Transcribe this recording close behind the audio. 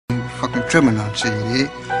fucking criminal shit, you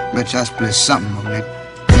dig? Bet y'all split something on it.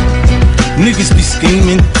 Niggas be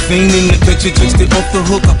scheming, fiending to catch a trick, stay off the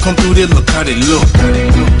hook. I come through there, look how they look.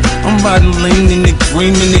 I'm riding lean and they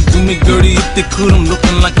dreaming, they do me dirty. If they could, I'm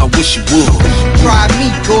looking like I wish you would. Try me,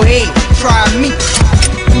 go ahead, try me.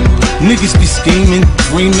 Niggas be scheming,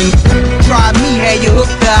 dreaming. Try me, had you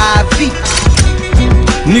hooked the IV.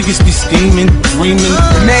 Niggas be scheming, dreaming.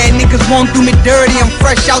 Man, niggas won't do me dirty, I'm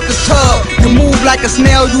fresh out the tub. You move like a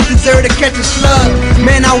snail, you deserve to catch a slug.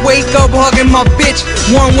 Man, I wake up hugging my bitch,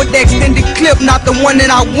 one with the extended clip, not the one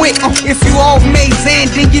that I went. If you off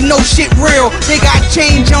Mazan, then you know shit real. They got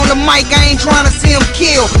change on the mic, I ain't trying to see him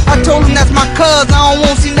kill. I told him that's my cuz, I don't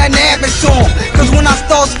want to see nothing happen to him. Cause when I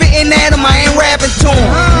start spitting at him, I ain't rapping to him.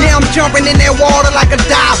 Yeah, I'm jumping in that water like a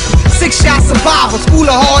diver. 6-shot survivor, school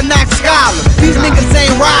of hard knocks scholar. These niggas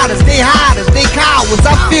ain't riders, they hiders, they cowards.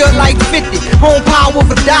 I feel like 50, home power of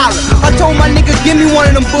 $1. I told my nigga, give me one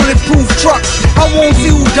of them bulletproof trucks. I won't see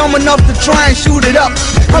who dumb enough to try and shoot it up.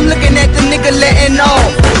 I'm looking at the nigga letting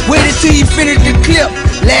off. Waited till he finished the clip,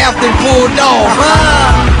 laughed and pulled off.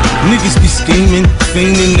 Niggas be scheming,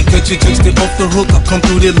 fiending to catch a trick, stay off the hook. I come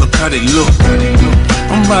through there, look how they look.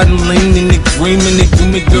 I'm riding lean and they dreaming, they do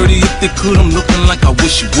me dirty. If they could, I'm looking like I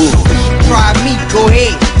wish you would. Try me, go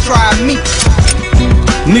ahead, try me.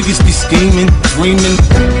 Niggas be scheming, dreaming.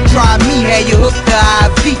 Try me, had you hooked the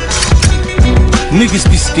IV. Niggas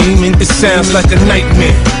be scheming, it sounds like a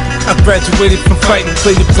nightmare. I graduated from fighting,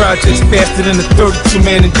 played the projects faster than a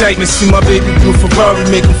 32-man indictment. See my baby blue Ferrari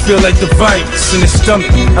make him feel like the virus in his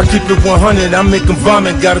stomach. I keep it 100, I make him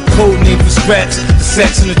vomit. Got a code name for scraps, the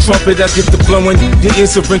sax and the trumpet. I get the blowing, your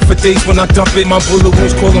ears will ring for days when I dump it. My bullet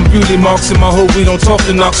wounds call them beauty marks, in my whole we don't talk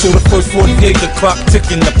to knock. So the first 48, the clock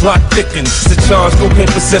ticking, the plot thickens. It's a charge, cocaine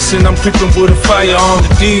possession, I'm creeping with a firearm.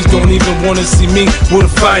 The D's don't even wanna see me with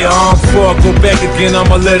a firearm. Before I go back again,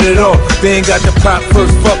 I'ma let it off. They ain't got the pop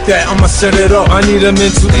first, fuck that, I'ma set it up. I need a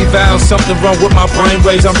mental eval, something wrong with my brain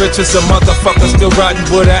waves. I'm rich as a motherfucker, still riding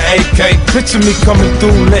with an AK. Picture me coming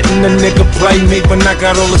through, letting a nigga play me when I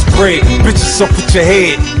got all this bread. Bitches, so put your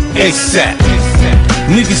head ASAP.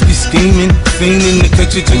 Niggas be scheming, fiending to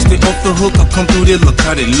catch a trick, stay off the hook. I come through there, look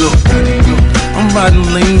how they look. I'm riding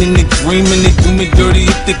lean and they dreaming, they do me dirty.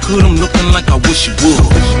 If they could, I'm looking like I wish you would.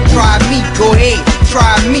 Try me, go ahead,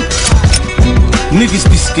 try me. Niggas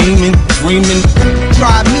be scheming, dreaming.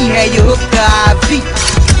 Try me, had you hooked the IV.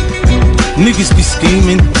 Niggas be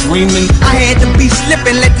scheming, dreaming. I had to be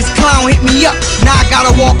slipping, let this clown hit me up. Now I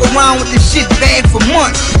gotta walk around with this shit bag for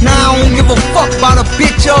months. Now I don't give a fuck about a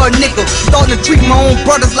bitch or a nickel. Starting to treat my own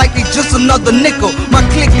brothers like they just another nickel. My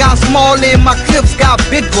clique got smaller and my clips got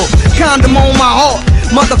bigger. Condom on my heart,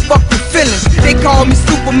 motherfucking feelings. They call me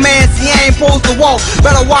Superman, see I ain't supposed to walk.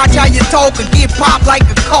 Better watch how you talk or get popped like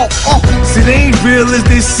a cock. See they ain't real as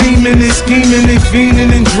they seeming, they scheming, they fiending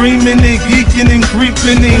and dreaming, they geeking and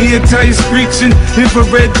creeping, they hear tires screeching,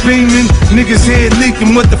 infrared beaming, niggas head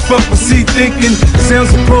leaking. What the fuck was he thinking?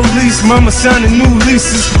 Sounds of police, mama signing new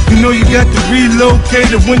leases. You know you got to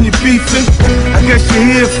relocate it when you're beefing. I guess you're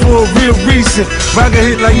here for a real reason. Rock got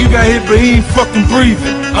hit like you got hit, but he ain't fucking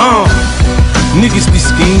breathing. Niggas be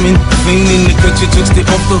scheming, fiending to catch a trick, stay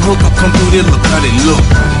off the hook. I come through there, look how they look.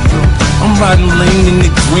 I'm riding lean and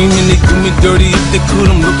they dreaming, they do me dirty. If they could,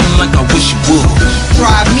 I'm looking like I wish you would.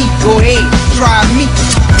 Try me, go ahead, try me.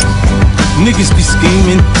 Niggas be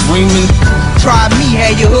scheming, dreaming. Try me,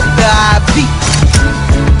 had you hooked the IV.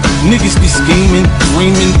 Niggas be scheming,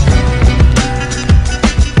 dreaming.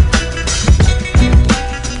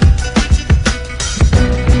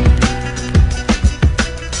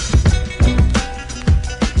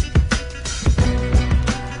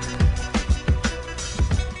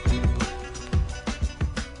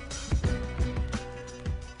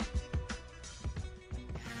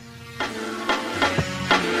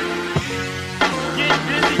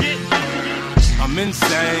 I'm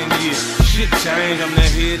insane, yeah. Shit change, I'm the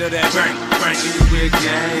head of that bank, anywhere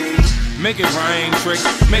gang. Make it rain, trick,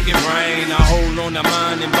 make it rain. I hold on to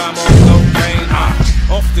mine and buy more cocaine.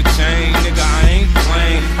 Off the chain, nigga, I ain't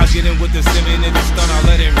playing. I get in with the Schemin and the stun, I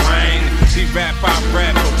let it rain. He rap, I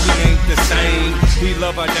rap, but we ain't the same. He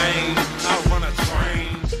love a dame.